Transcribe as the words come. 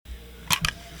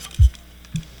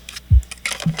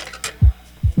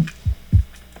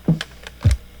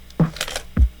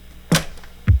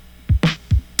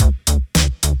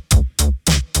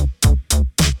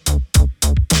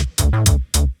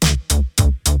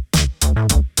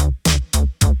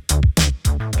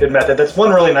good method. That's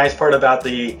one really nice part about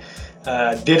the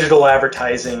digital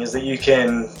advertising is that you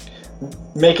can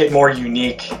make it more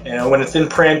unique. When it's in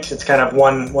print, it's kind of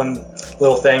one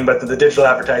little thing, but the digital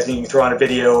advertising, you can throw on a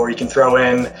video, or you can throw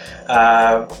in,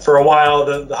 for a while,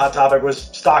 the hot topic was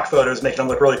stock photos, making them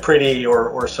look really pretty,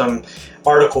 or some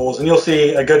articles, and you'll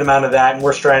see a good amount of that. And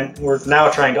we're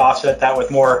now trying to offset that with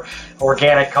more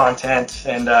organic content.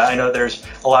 And I know there's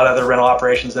a lot of other rental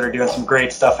operations that are doing some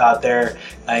great stuff out there.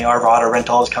 Our Auto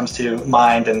Rentals comes to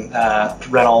mind, and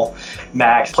Rental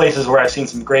Max, places where I've seen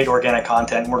some great organic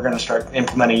content. And we're going to start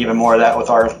implementing even more of that with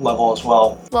our level as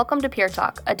well. Welcome to Peer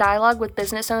Talk, a dialogue with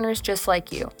business owners just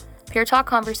like you. Peer Talk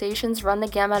conversations run the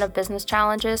gamut of business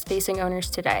challenges facing owners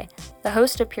today. The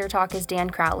host of Peer Talk is Dan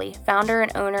Crowley, founder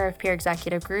and owner of Peer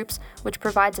Executive Groups, which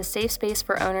provides a safe space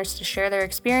for owners to share their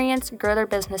experience, grow their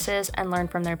businesses, and learn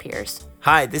from their peers.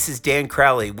 Hi, this is Dan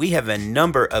Crowley. We have a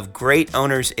number of great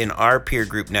owners in our peer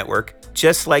group network,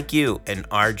 just like you, and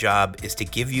our job is to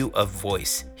give you a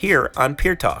voice here on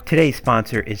Peer Talk. Today's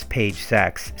sponsor is Paige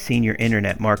Sachs, Senior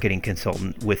Internet Marketing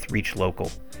Consultant with Reach Local.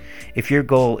 If your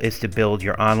goal is to build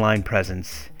your online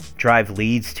presence, drive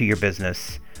leads to your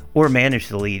business, or manage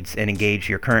the leads and engage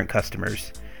your current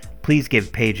customers, please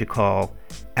give Paige a call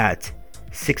at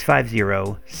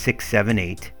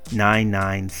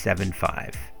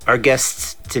 650-678-9975. Our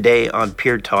guests today on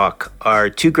Peer Talk are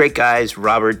two great guys,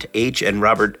 Robert H. and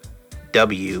Robert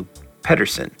W.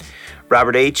 Pedersen.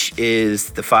 Robert H.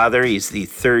 is the father. He's the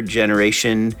third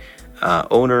generation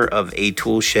owner of a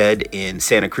tool shed in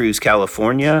Santa Cruz,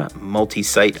 California,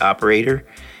 multi-site operator.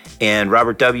 And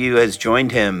Robert W. has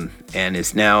joined him and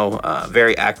is now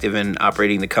very active in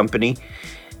operating the company.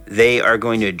 They are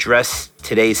going to address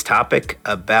today's topic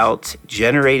about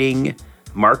generating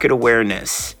market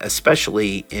awareness,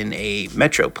 especially in a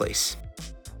metro place.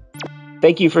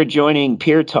 Thank you for joining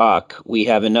Peer Talk. We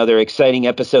have another exciting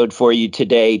episode for you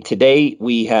today. Today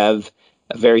we have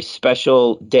a very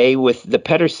special day with the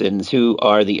Pedersens, who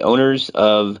are the owners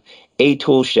of A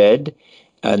Tool Shed,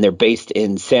 and they're based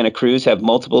in Santa Cruz, have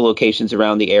multiple locations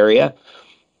around the area.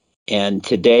 And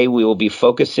today we will be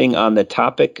focusing on the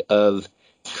topic of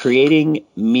creating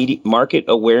market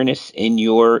awareness in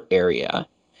your area.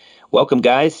 Welcome,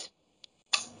 guys.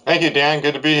 Thank you, Dan.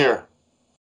 Good to be here.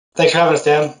 Thanks for having us,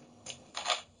 Dan.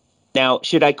 Now,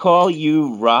 should I call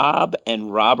you Rob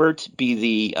and Robert, be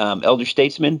the elder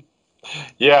statesman?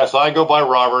 Yes, I go by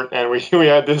Robert, and we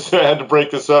had to break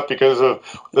this up because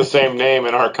of the same name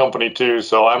in our company too.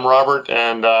 So I'm Robert,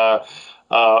 and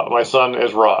my son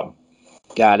is Rob.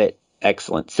 Got it.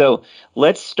 Excellent. So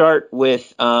let's start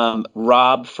with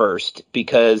Rob first,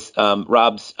 because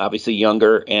Rob's obviously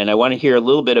younger, and I want to hear a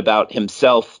little bit about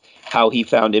himself, how he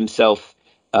found himself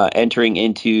entering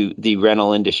into the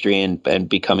rental industry and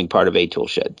becoming part of A Tool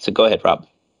Shed. So go ahead, Rob.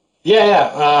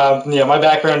 Yeah. My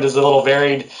background is a little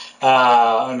varied.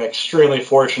 I'm extremely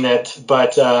fortunate,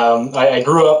 but I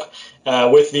grew up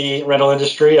with the rental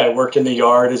industry. I worked in the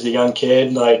yard as a young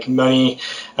kid, like many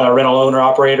rental owner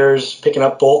operators, picking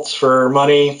up bolts for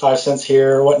money, 5 cents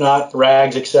here, whatnot,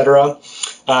 rags, etc.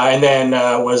 And then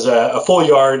was a full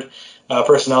yard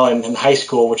personnel in high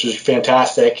school, which is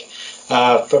fantastic.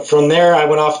 But from there, I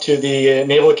went off to the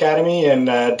Naval Academy and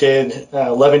did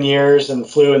 11 years and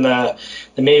flew in the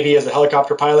Navy as a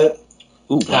helicopter pilot.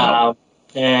 Ooh, wow.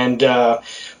 And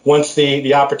once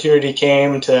the opportunity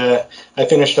came I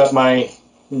finished up my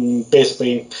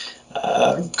basically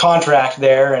contract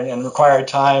there and required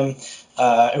time.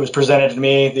 It was presented to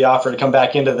me, the offer to come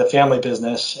back into the family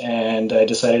business, and I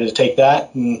decided to take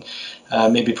that and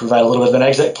maybe provide a little bit of an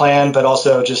exit plan, but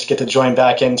also just get to join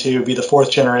back into, be the fourth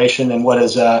generation in what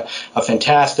is a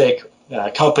fantastic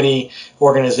company,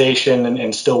 organization,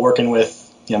 and still working with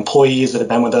employees that have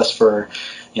been with us for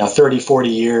 30, 40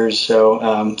 years. So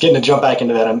getting to jump back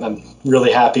into that, I'm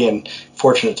really happy and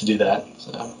fortunate to do that.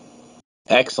 So.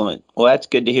 Excellent. Well, that's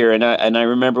good to hear. And I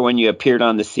remember when you appeared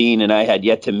on the scene, and I had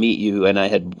yet to meet you, and I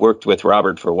had worked with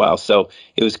Robert for a while. So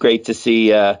it was great to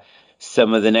see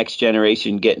some of the next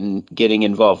generation getting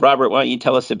involved. Robert, why don't you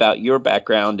tell us about your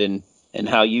background and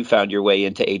how you found your way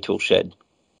into A Tool Shed?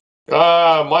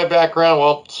 My background,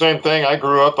 well, same thing. I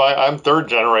grew up. I'm third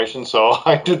generation, so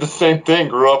I did the same thing.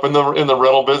 Grew up in the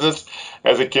rental business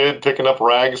as a kid, picking up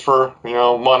rags for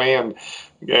money, and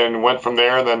went from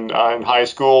there. And then in high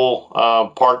school,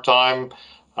 part time,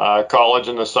 college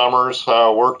in the summers,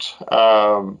 worked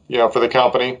for the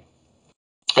company,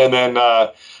 and then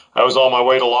I was on my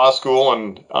way to law school,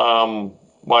 and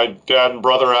my dad and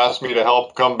brother asked me to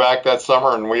help come back that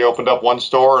summer, and we opened up one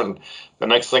store, and the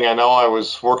next thing I know, I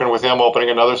was working with him, opening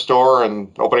another store, and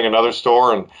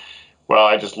well,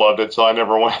 I just loved it, so I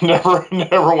never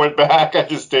went back. I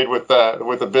just stayed with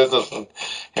the business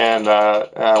and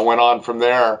went on from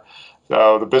there.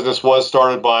 So the business was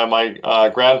started by my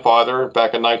grandfather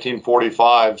back in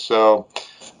 1945. So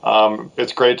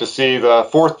it's great to see the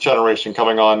fourth generation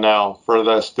coming on now for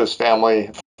this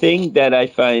family. Thing that I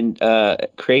find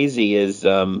crazy is,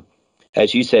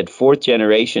 as you said, fourth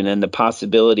generation, and the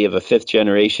possibility of a fifth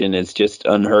generation is just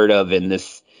unheard of in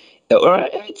this. Or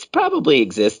it's probably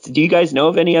exists. Do you guys know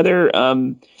of any other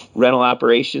rental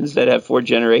operations that have four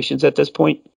generations at this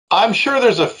point? I'm sure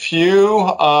there's a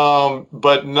few,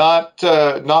 but not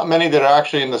many that are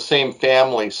actually in the same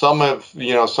family. Some have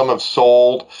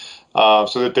sold,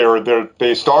 so that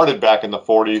they started back in the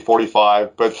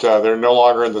 45, but they're no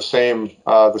longer in the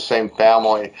same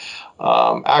family.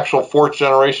 Actual fourth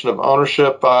generation of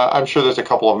ownership, I'm sure there's a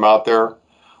couple of them out there.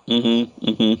 Mm-hmm.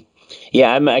 Mm-hmm.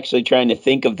 Yeah, I'm actually trying to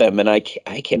think of them, and I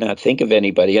cannot think of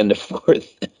anybody on the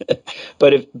fourth.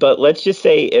 But let's just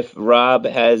say if Rob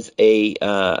has a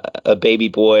baby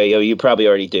boy, you probably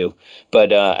already do,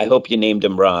 but I hope you named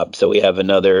him Rob, so we have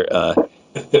another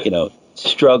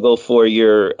struggle for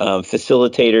your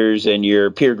facilitators and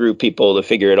your peer group people to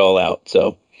figure it all out.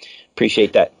 So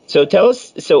appreciate that. So tell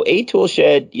us, so A Tool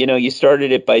Shed, you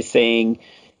started it by saying,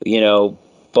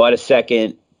 bought a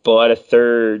second, bought a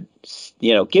third.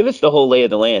 Give us the whole lay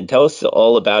of the land. Tell us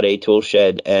all about A Tool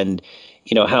Shed and,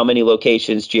 how many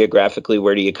locations geographically,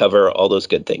 where do you cover, all those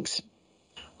good things.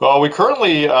 Well, we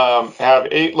currently have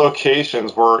 8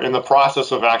 locations. We're in the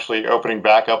process of actually opening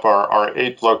back up our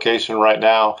 8th location right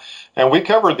now. And we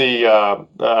cover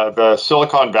the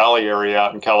Silicon Valley area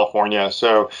out in California.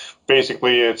 So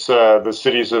basically it's the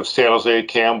cities of San Jose,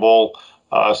 Campbell,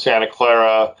 Santa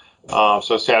Clara,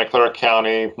 so Santa Clara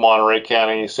County, Monterey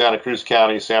County, Santa Cruz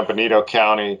County, San Benito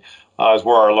County is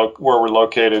where we're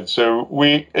located. So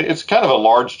it's kind of a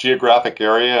large geographic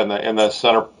area in the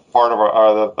center part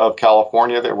of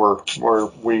California where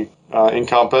we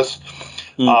encompass.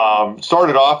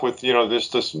 Started off with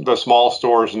just the small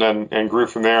stores and grew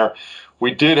from there.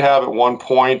 We did have at one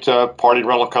point a party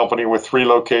rental company with 3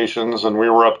 locations, and we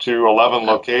were up to 11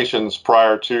 locations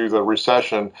prior to the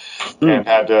recession, and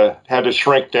had to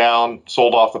shrink down.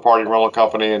 Sold off the party rental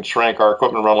company and shrank our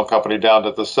equipment rental company down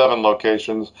to the 7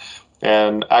 locations,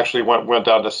 and actually went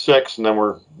down to 6, and then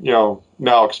we're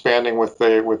now expanding with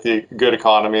the good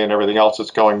economy and everything else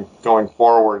that's going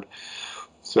forward.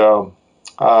 So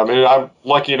and I'm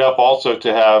lucky enough also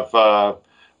to have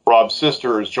Rob's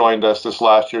sister has joined us this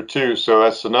last year too, so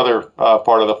that's another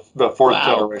part of the fourth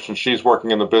generation. She's working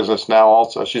in the business now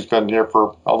also. She's been here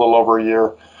for a little over a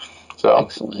year. So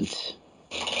excellent.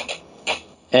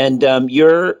 And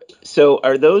so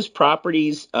are those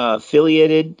properties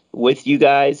affiliated with you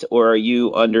guys, or are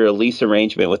you under a lease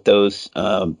arrangement with those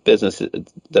businesses,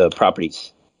 the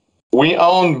properties? We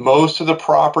own most of the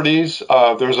properties.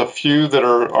 There's a few that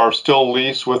are still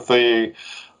leased with the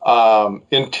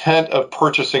intent of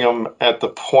purchasing them at the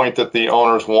point that the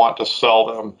owners want to sell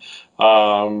them.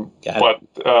 But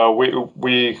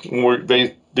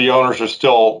the owners are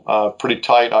still pretty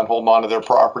tight on holding on to their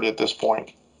property at this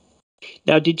point.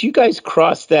 Now, did you guys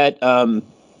cross that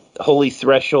holy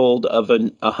threshold of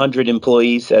 100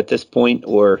 employees at this point,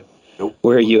 or Nope.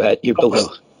 Where are you at? You're below.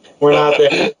 We're not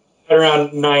there.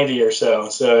 Around 90 or so.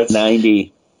 So it's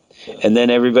 90. And then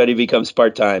everybody becomes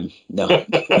part-time. No.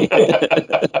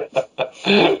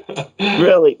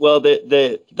 Really? Well,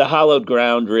 the hallowed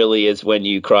ground really is when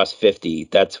you cross 50.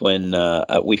 That's when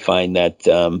we find that,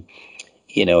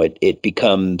 it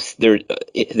becomes,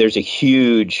 there's a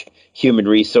huge human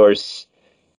resource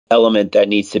element that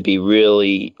needs to be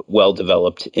really well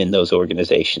developed in those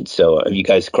organizations. So you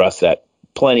guys crossed that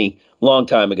long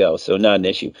time ago, so not an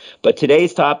issue. But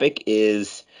today's topic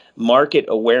is market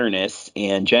awareness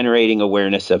and generating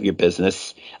awareness of your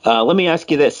business. Let me ask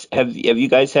you this. Have you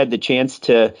guys had the chance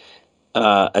to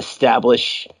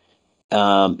establish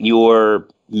your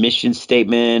mission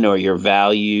statement or your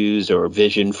values or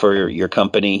vision for your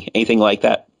company? Anything like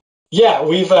that? Yeah,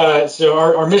 we've so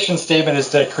our mission statement is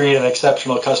to create an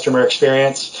exceptional customer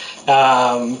experience.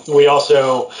 We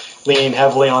also lean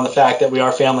heavily on the fact that we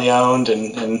are family owned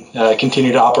and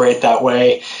continue to operate that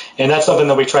way. And that's something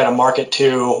that we try to market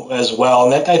to as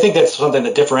well. And I think that's something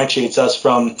that differentiates us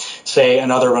from, say,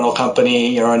 another rental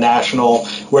company or a national,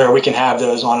 where we can have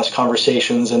those honest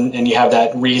conversations and you have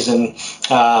that reason.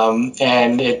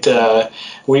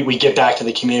 We get back to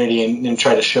the community and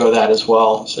try to show that as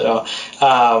well. So,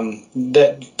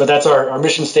 but that's our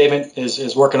mission statement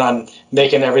is working on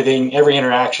making every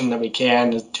interaction that we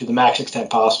can to the max extent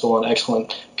possible an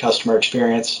excellent customer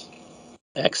experience.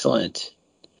 Excellent.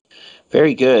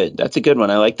 Very good. That's a good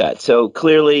one. I like that. So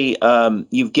clearly,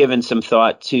 you've given some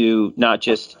thought to not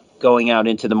just going out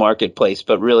into the marketplace,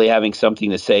 but really having something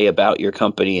to say about your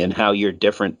company and how you're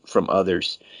different from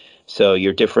others. So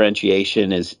your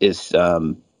differentiation is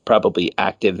probably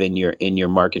active in your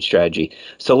market strategy.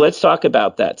 So let's talk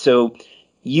about that. So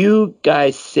you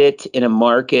guys sit in a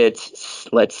market,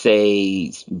 let's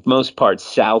say, most parts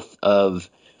south of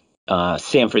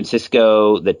San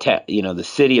Francisco, the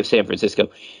city of San Francisco.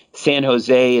 San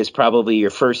Jose is probably your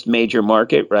first major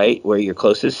market, right? Where you're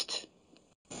closest?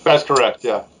 That's correct,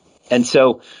 yeah. And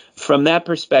so from that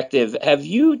perspective, have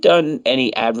you done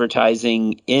any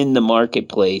advertising in the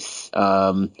marketplace?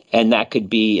 And that could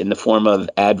be in the form of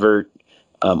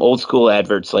old school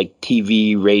adverts like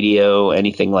TV, radio,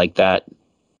 anything like that?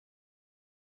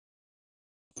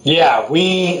 Yeah,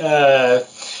 I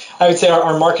would say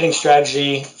our marketing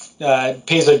strategy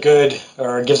gives a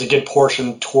good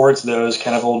portion towards those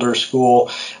kind of older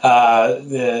school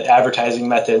the advertising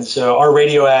methods. So our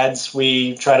radio ads,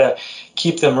 we try to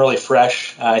keep them really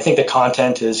fresh. I think the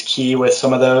content is key with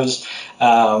some of those.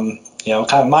 Kind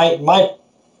of my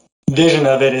vision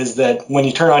of it is that when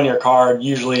you turn on your card,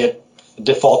 usually it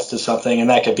defaults to something,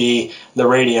 and that could be the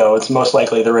radio. It's most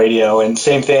likely the radio. And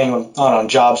same thing on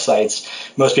job sites.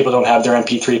 Most people don't have their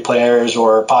MP3 players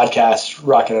or podcasts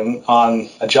rocking on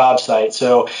a job site.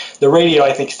 So the radio,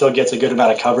 I think, still gets a good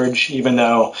amount of coverage, even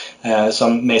though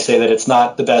some may say that it's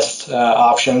not the best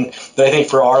option. But I think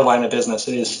for our line of business,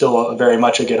 it is still very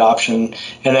much a good option.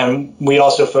 And then we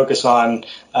also focus on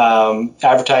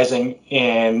advertising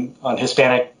on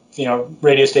Hispanic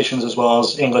radio stations as well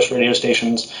as English radio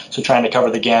stations. So trying to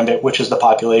cover the gambit, which is the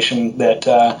population that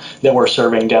we're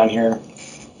serving down here.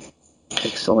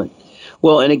 Excellent.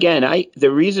 Well, and again, the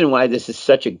reason why this is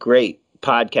such a great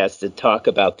podcast to talk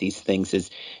about these things is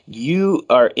you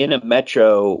are in a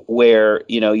metro where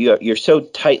you're so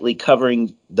tightly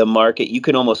covering the market, you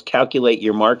can almost calculate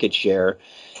your market share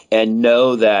and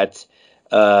know that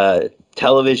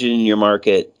television in your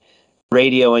market,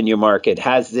 radio in your market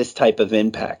has this type of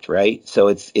impact, right? So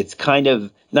it's kind of,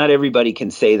 not everybody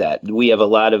can say that. We have a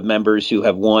lot of members who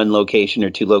have one location or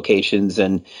two locations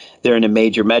and they're in a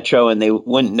major metro and they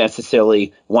wouldn't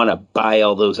necessarily want to buy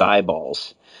all those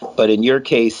eyeballs. But in your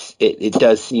case, it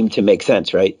does seem to make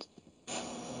sense, right?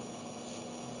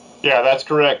 Yeah, that's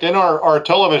correct. And our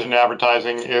television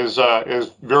advertising is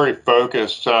very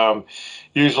focused.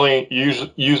 Usually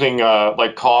using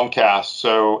like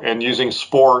Comcast, and using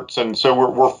sports, and so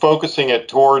we're focusing it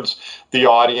towards the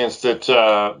audience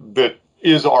that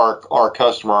is our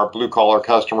customer, our blue collar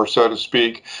customer, so to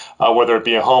speak, whether it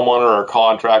be a homeowner or a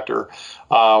contractor.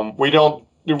 We don't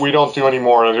do any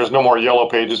more. There's no more yellow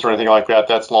pages or anything like that.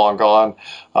 That's long gone.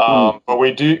 But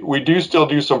we do still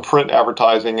do some print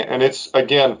advertising, and it's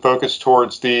again focused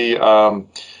towards the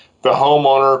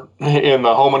homeowner in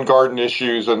the home and garden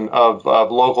issues and of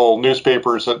local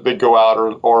newspapers that go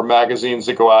out or magazines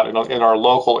that go out in our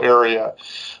local area.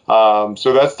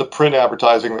 So that's the print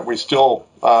advertising that we still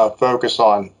focus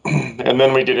on. And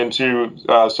then we get into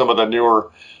some of the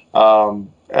newer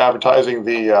advertising,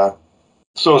 the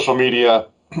social media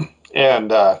and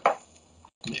AdWords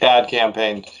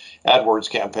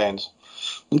campaigns.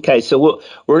 Okay, so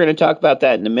we're going to talk about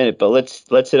that in a minute, but let's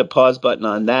hit a pause button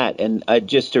on that. And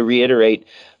just to reiterate,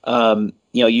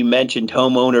 you mentioned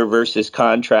homeowner versus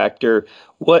contractor.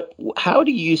 How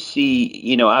do you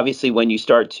see, obviously when you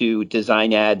start to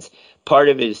design ads, part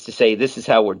of it is to say this is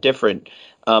how we're different,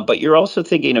 but you're also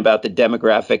thinking about the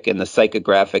demographic and the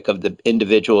psychographic of the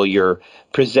individual you're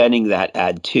presenting that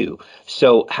ad to.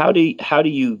 So how do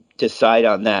you decide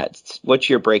on that? What's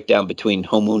your breakdown between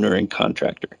homeowner and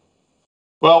contractor?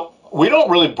 Well, we don't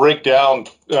really break down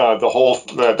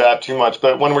that too much,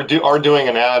 but when we are doing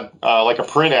an ad, like a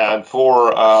print ad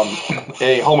for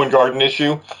a home and garden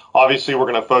issue, obviously we're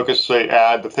going to focus the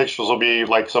ad. The pictures will be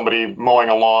like somebody mowing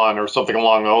a lawn or something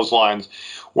along those lines.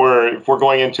 Where if we're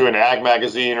going into an ag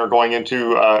magazine or going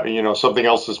into something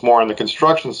else that's more on the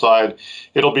construction side,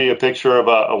 it'll be a picture of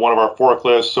one of our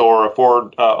forklifts or a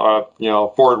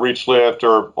Ford reach lift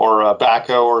or a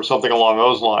backhoe or something along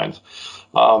those lines.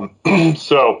 When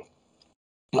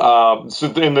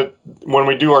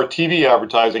we do our TV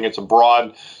advertising, it's a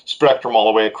broad spectrum all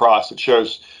the way across. It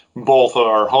shows both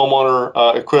our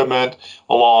homeowner equipment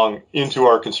along into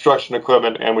our construction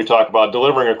equipment, and we talk about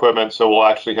delivering equipment. So we'll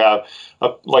actually have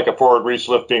like a Ford reach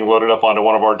lift being loaded up onto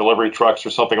one of our delivery trucks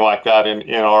or something like that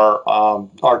in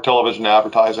our television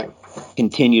advertising.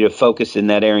 Continue to focus in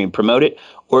that area and promote it,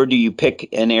 or do you pick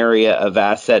an area of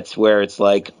assets where it's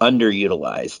like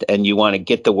underutilized and you want to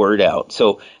get the word out?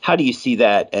 So how do you see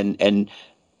that, and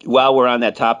while we're on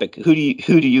that topic, who do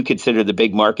you consider the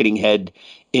big marketing head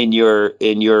in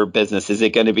your business? Is it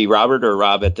going to be Robert or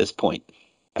Rob at this point?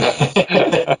 I'm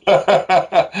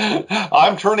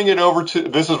turning it over to,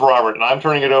 this is Robert, and I'm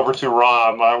turning it over to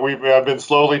Rob. I've been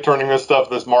slowly turning this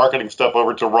marketing stuff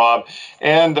over to Rob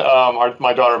and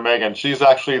my daughter Megan. She's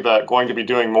actually going to be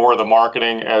doing more of the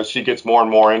marketing as she gets more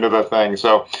and more into the thing.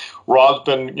 So Rob's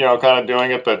been, kind of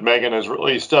doing it, but Megan is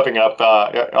really stepping up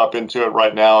into it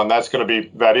right now, and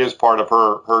that is part of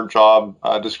her job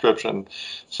description.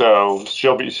 So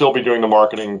she'll be doing the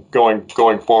marketing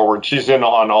going forward. She's in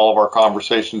on all of our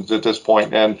conversations at this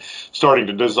point and starting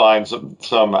to design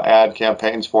some ad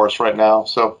campaigns for us right now.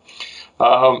 So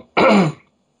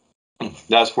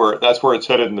that's where it's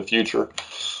headed in the future.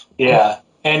 Yeah.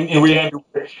 And Dan,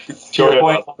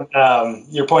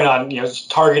 your point on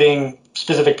targeting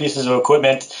specific pieces of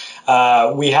equipment,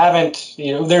 we haven't.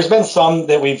 There's been some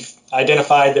that we've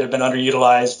identified that have been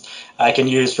underutilized. I can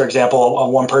use, for example, a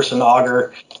one-person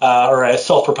auger or a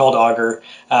self-propelled auger.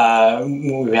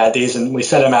 We had these, and we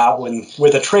sent them out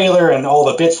with a trailer and all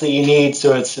the bits that you need.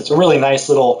 So it's a really nice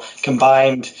little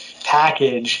combined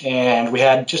package. And we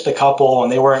had just a couple,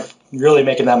 and they weren't really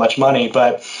making that much money,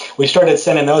 but we started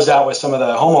sending those out with some of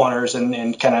the homeowners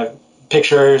and kind of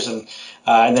pictures and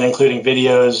then including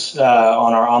videos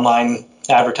on our online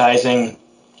advertising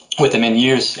with them in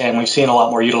use, and we've seen a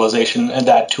lot more utilization of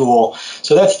that tool.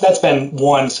 So that's been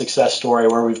one success story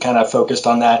where we've kind of focused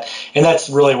on that, and that's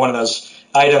really one of those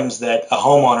items that a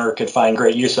homeowner could find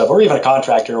great use of, or even a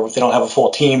contractor if they don't have a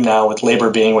full team now, with labor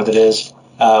being what it is.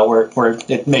 Where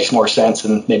it makes more sense,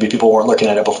 and maybe people weren't looking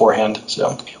at it beforehand.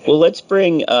 So, well, let's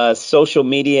bring social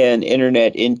media and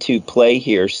internet into play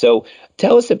here. So,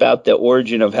 tell us about the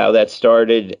origin of how that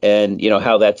started, and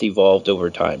how that's evolved over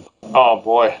time. Oh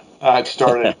boy, it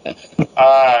started.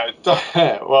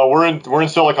 Well, we're in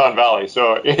Silicon Valley,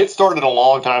 so it started a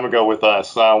long time ago with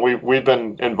us. We've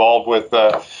been involved with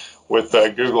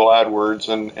Google AdWords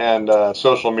and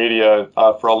social media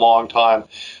for a long time.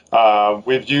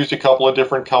 We've used a couple of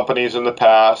different companies in the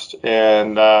past,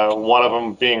 and one of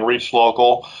them being Reach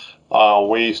Local.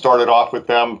 We started off with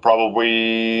them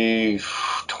probably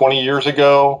 20 years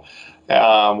ago.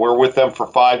 We're with them for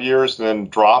 5 years, and then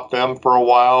dropped them for a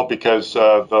while because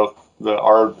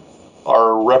our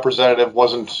representative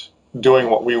wasn't doing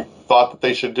what we thought that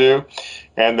they should do,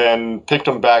 and then picked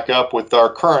them back up with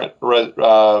our current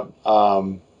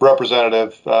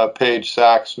representative, Paige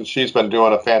Sachs, and she's been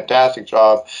doing a fantastic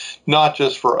job, not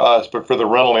just for us, but for the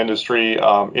rental industry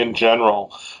in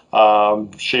general.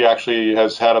 She actually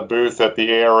has had a booth at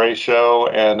the ARA show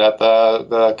and at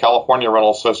the California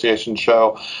Rental Association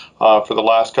show for the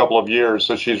last couple of years.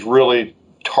 So she's really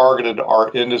targeted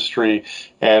our industry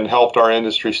and helped our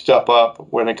industry step up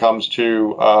when it comes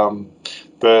to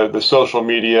the social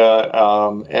media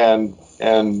and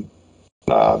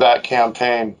that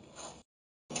campaign.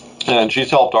 And she's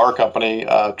helped our company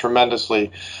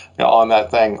tremendously on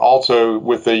that thing. Also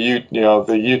with the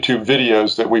YouTube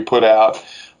videos that we put out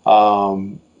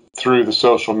through the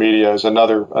social media is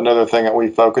another thing that we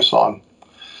focus on.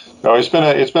 So it's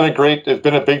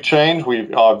been a big change.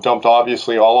 We've dumped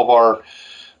obviously all of our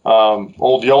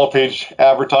old Yellow Page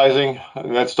advertising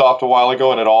that stopped a while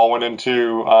ago, and it all went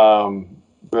into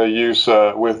the use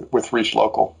with Reach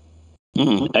Local.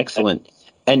 Excellent.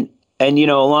 And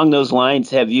along those lines,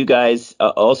 have you guys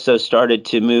also started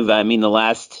to move? I mean, the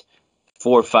last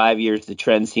 4 or 5 years, the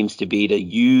trend seems to be to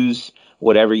use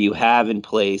whatever you have in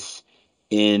place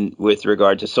with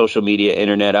regard to social media,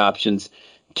 internet options,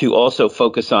 to also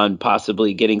focus on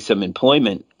possibly getting some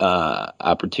employment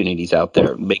opportunities out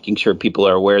there, making sure people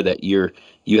are aware that you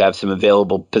have some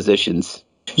available positions.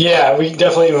 Yeah, we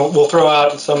definitely will throw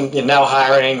out some now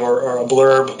hiring or a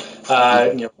blurb.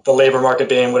 The labor market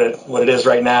being what it is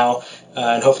right now,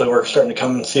 and hopefully we're starting to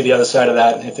come and see the other side of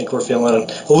that. I think we're feeling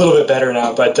a little bit better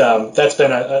now, but that's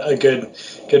been a good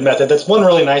method. That's one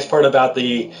really nice part about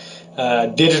the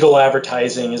digital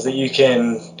advertising, is that you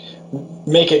can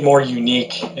make it more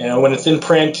unique. When it's in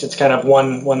print, it's kind of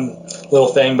one little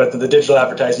thing, but the digital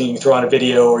advertising, you can throw on a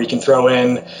video, or you can throw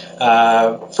in,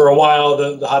 for a while,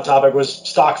 the hot topic was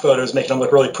stock photos, making them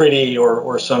look really pretty,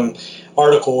 or some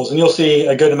articles, and you'll see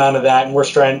a good amount of that. And we're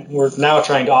now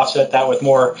trying to offset that with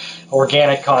more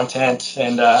organic content.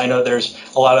 And I know there's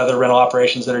a lot of other rental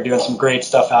operations that are doing some great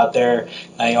stuff out there.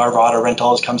 Arvada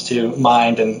Rentals comes to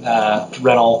mind, and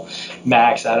Rental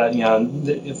Max,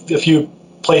 a few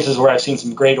places where I've seen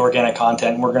some great organic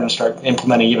content, and we're going to start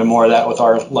implementing even more of that with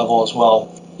our level as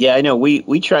well. Yeah, I know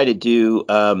we try to do,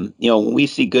 when we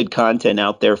see good content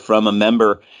out there from a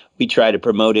member, we try to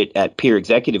promote it at peer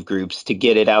executive groups to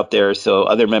get it out there so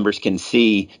other members can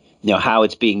see, how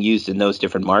it's being used in those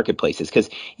different marketplaces.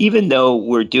 Because even though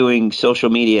we're doing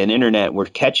social media and internet, we're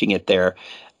catching it there.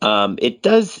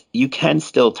 You can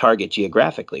still target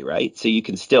geographically, right? So you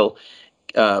can still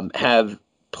have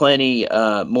plenty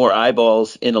more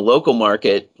eyeballs in a local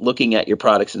market looking at your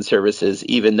products and services,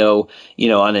 even though,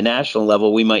 on a national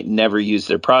level, we might never use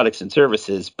their products and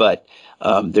services, but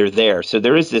they're there. So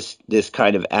there is this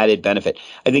kind of added benefit.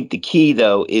 I think the key,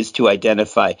 though, is to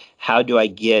identify, how do I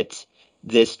get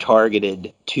this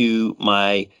targeted to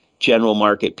my general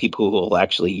market, people who will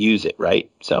actually use it, right?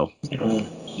 So,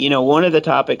 one of the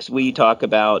topics we talk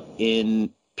about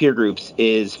in peer groups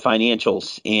is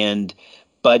financials and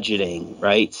budgeting,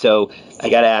 right? So I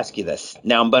got to ask you this.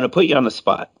 Now I'm going to put you on the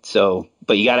spot.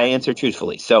 But you got to answer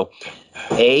truthfully. So,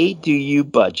 A, do you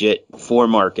budget for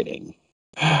marketing?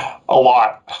 A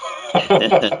lot.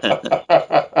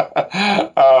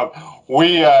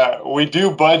 We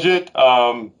do budget,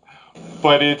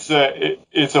 but it's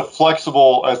a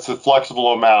flexible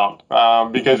amount,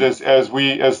 because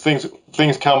as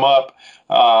things come up,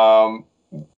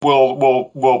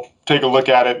 we'll take a look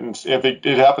at it, and if it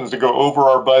happens to go over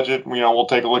our budget, we'll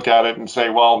take a look at it and say,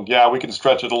 well, yeah, we can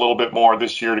stretch it a little bit more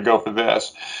this year to go for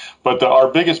this. But our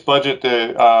biggest budget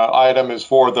item is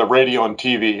for the radio and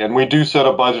TV, and we do set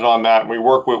a budget on that. And we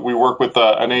work with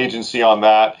an agency on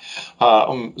that,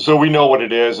 so we know what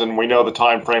it is, and we know the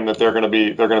time frame that they're going to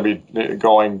be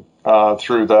going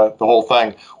through the whole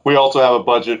thing. We also have a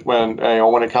budget when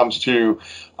it comes to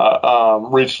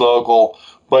reach local.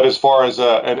 But as far as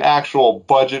an actual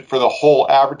budget for the whole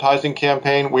advertising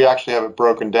campaign, we actually have it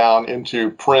broken down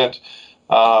into print,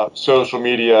 social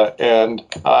media, and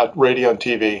radio and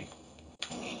TV.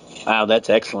 Wow, that's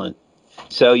excellent.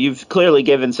 So you've clearly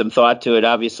given some thought to it.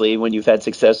 Obviously, when you've had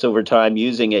success over time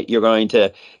using it, you're going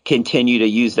to continue to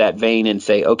use that vein and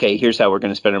say, okay, here's how we're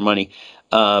going to spend our money.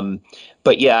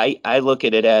 But yeah, I look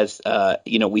at it as,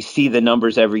 we see the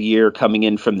numbers every year coming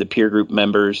in from the peer group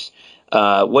members.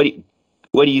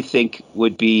 What do you think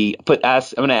would be? I'm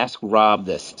going to ask Rob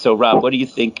this. So, Rob, what do you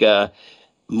think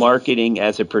marketing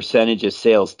as a percentage of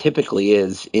sales typically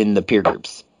is in the peer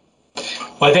groups?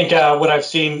 Well, I think what I've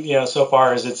seen, so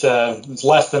far is it's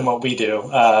less than what we do.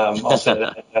 I'll say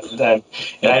that,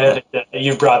 and I know that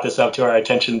you've brought this up to our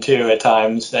attention too at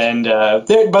times. And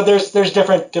but there's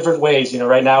different ways.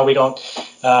 Right now we don't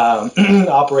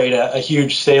operate a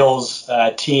huge sales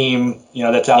team,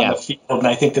 that's out in the field, and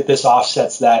I think that this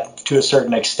offsets that to a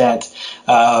certain extent.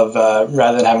 Of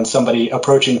rather than having somebody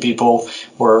approaching people,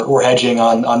 we're hedging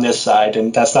on this side,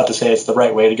 and that's not to say it's the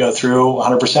right way to go through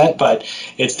 100%, but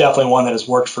it's definitely one that has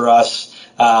worked for us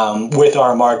with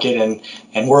our market,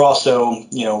 and we're also,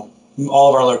 all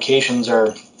of our locations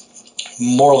are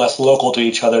more or less local to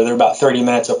each other. They're about 30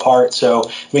 minutes apart, so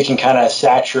we can kind of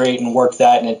saturate and work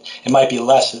that, and it might be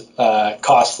less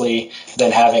costly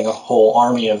than having a whole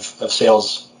army of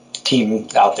sales team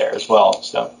out there as well.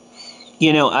 So,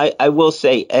 I will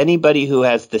say, anybody who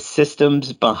has the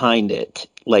systems behind it,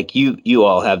 like you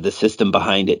all have the system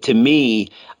behind it, to me,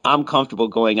 I'm comfortable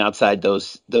going outside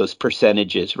those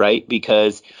percentages, right?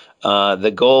 Because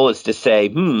the goal is to say,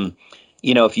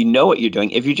 if you know what you're doing,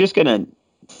 if you're just going to,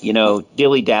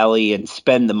 dilly-dally and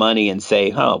spend the money and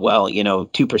say,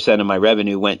 2% of my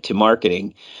revenue went to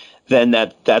marketing, then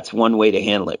that's one way to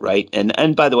handle it, right?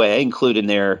 And by the way, I include in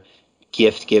there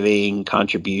gift giving,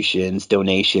 contributions,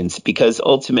 donations, because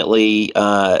ultimately,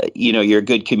 you're a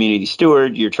good community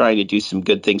steward. You're trying to do some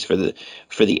good things for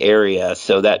the area.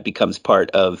 So that becomes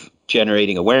part of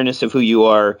generating awareness of who you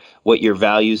are, what your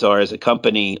values are as a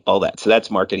company, all that. So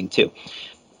that's marketing too.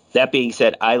 That being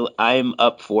said, I'm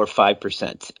up for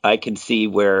 5%. I can see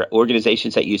where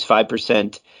organizations that use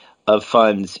 5% of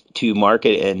funds to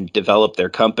market and develop their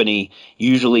company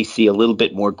usually see a little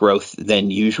bit more growth than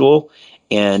usual.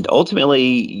 And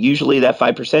ultimately, usually that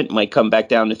 5% might come back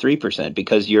down to 3%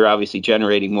 because you're obviously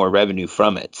generating more revenue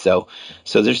from it. So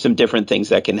there's some different things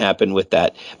that can happen with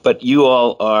that. But you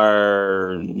all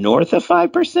are north of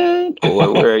 5%,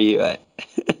 or where are you at?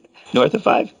 North of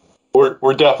 5?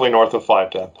 We're definitely north of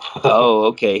 5, Dan. Oh,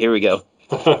 okay. Here we go.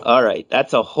 All right.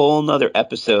 That's a whole nother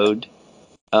episode.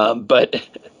 But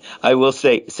I will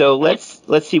say, so let's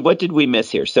see, what did we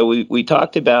miss here? So we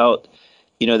talked about,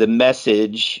 the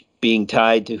message being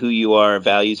tied to who you are,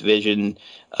 values, vision.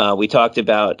 We talked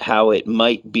about how it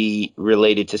might be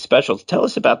related to specials. Tell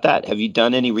us about that. Have you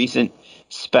done any recent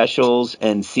specials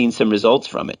and seen some results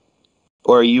from it?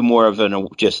 Or are you more of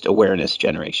just awareness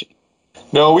generation?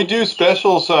 No, we do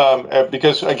specials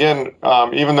because, again,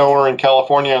 even though we're in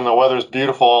California and the weather's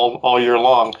beautiful all year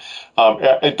long,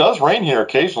 it does rain here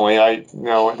occasionally. It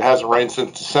hasn't rained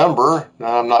since December.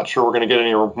 I'm not sure we're going to get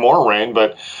any more rain,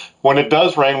 but when it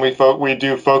does rain, we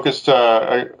do focused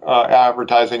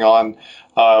advertising on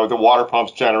the water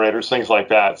pumps, generators, things like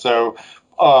that. So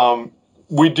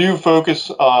we do focus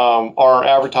our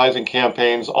advertising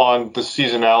campaigns on the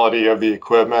seasonality of the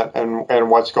equipment and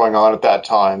what's going on at that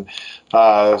time.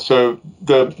 So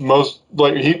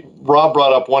Rob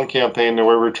brought up one campaign where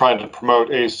we were trying to promote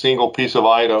a single piece of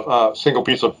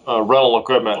rental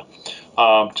equipment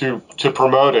to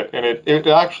promote it, and it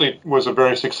actually was a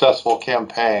very successful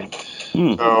campaign.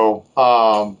 So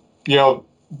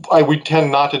we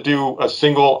tend not to do a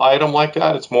single item like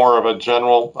that. It's more of a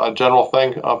general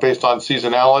thing based on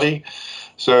seasonality.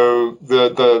 So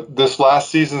this last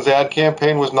season's ad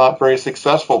campaign was not very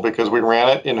successful because we ran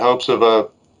it in hopes of a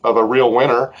real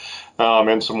winner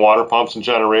and some water pumps and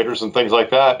generators and things like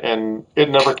that, and it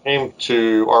never came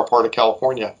to our part of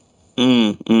California.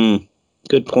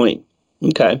 Good point.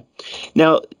 Okay.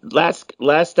 Now, last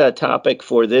topic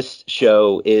for this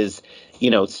show is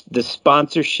the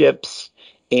sponsorships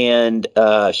and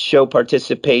show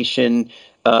participation.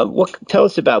 Tell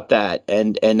us about that,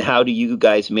 and how do you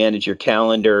guys manage your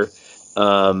calendar?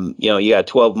 You got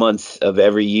 12 months of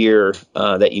every year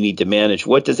that you need to manage.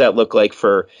 What does that look like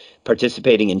for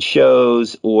participating in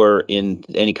shows or in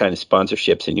any kind of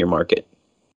sponsorships in your market?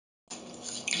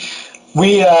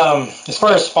 We, as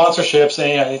far as sponsorships,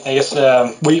 I guess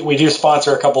we do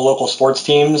sponsor a couple local sports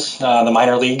teams, the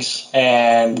minor leagues,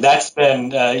 and that's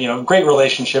been a great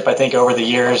relationship. I think over the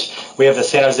years we have the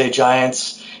San Jose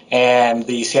Giants and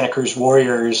the Santa Cruz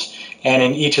Warriors, and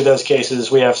in each of those cases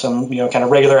we have some kind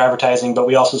of regular advertising, but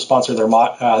we also sponsor their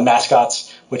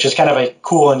mascots, which is kind of a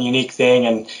cool and unique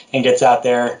thing, and gets out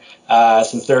there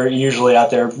since they're usually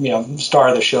out there, star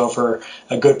of the show for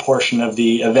a good portion of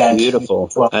the event. Beautiful.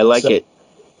 I like it.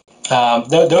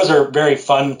 Those are very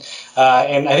fun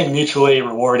and I think mutually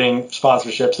rewarding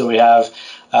sponsorships that we have.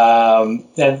 And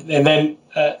then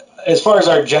as far as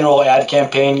our general ad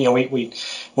campaign,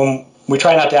 we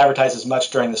try not to advertise as much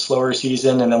during the slower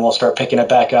season, and then we'll start picking it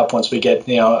back up once we get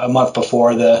a month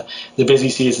before the busy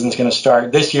season is going to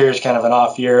start. This year is kind of an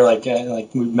off year, like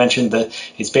we mentioned,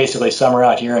 it's basically summer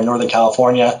out here in Northern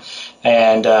California,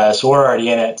 and so we're already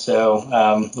in it.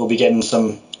 So we'll be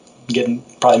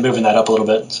probably moving that up a little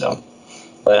bit. So,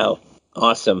 wow,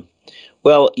 awesome.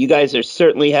 Well, you guys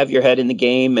certainly have your head in the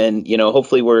game, and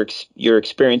hopefully you're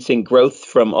experiencing growth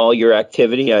from all your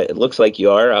activity. It looks like you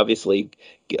are, obviously,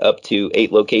 up to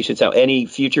 8 locations now. Any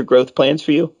future growth plans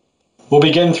for you? We'll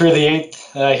be getting through the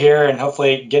 8th here, and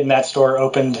hopefully getting that store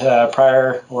opened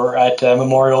prior or at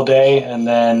Memorial Day, and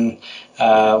then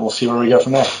we'll see where we go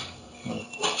from there.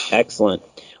 Excellent.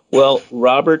 Well,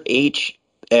 Robert H.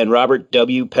 and Robert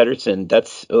W. Pedersen, that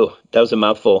was a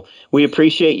mouthful. We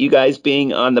appreciate you guys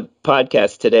being on the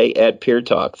podcast today at Peer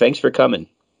Talk. Thanks for coming.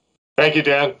 Thank you,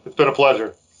 Dan. It's been a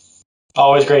pleasure.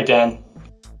 Always great, Dan.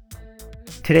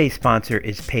 Today's sponsor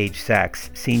is Paige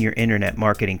Sachs, Senior Internet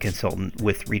Marketing Consultant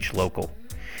with Reach Local.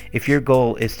 If your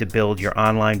goal is to build your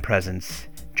online presence,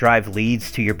 drive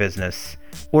leads to your business,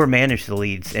 or manage the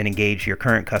leads and engage your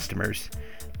current customers,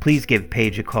 please give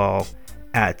Paige a call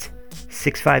at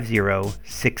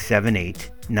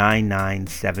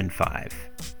 650-678-9975.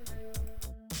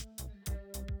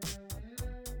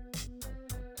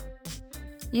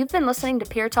 You've been listening to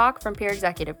Peer Talk from Peer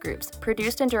Executive Groups,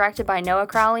 produced and directed by Noah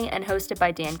Crowley and hosted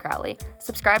by Dan Crowley.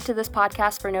 Subscribe to this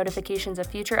podcast for notifications of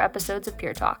future episodes of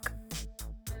Peer Talk.